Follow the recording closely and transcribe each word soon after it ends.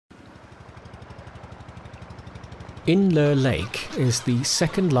Inle Lake is the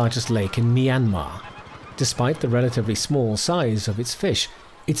second largest lake in Myanmar. Despite the relatively small size of its fish,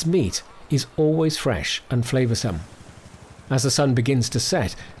 its meat is always fresh and flavoursome. As the sun begins to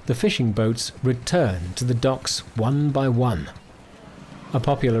set, the fishing boats return to the docks one by one. A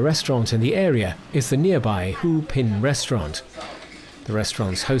popular restaurant in the area is the nearby Hu Pin restaurant. The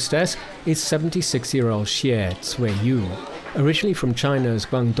restaurant's hostess is 76-year-old Xie Cuiyu, originally from China's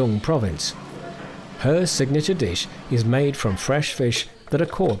Guangdong province. Her signature dish is made from fresh fish that are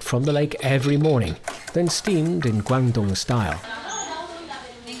caught from the lake every morning, then steamed in Guandong-style.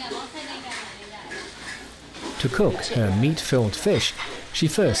 To cook her meat-filled fish, she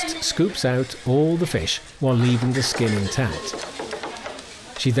first scoops out all the fish while leaving the skin intact.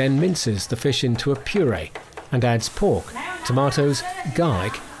 She then minces the fish into a puree and adds pork, tomatoes,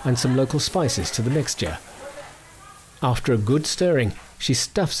 garlic and some local spices to the mixture. After a good stirring, she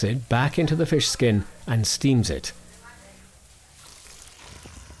stuffs it back into the fish skin and steams it.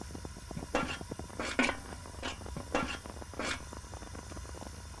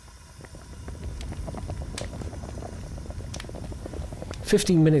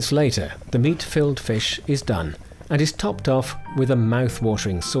 "15 minutes later, the meat-filled fish is done and is topped off with a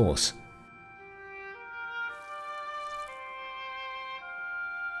mouth-watering sauce.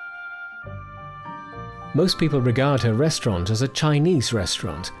 Most people regard her restaurant as a Chinese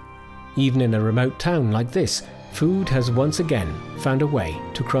restaurant. Even in a remote town like this, food has once again found a way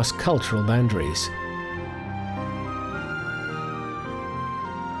to cross cultural boundaries.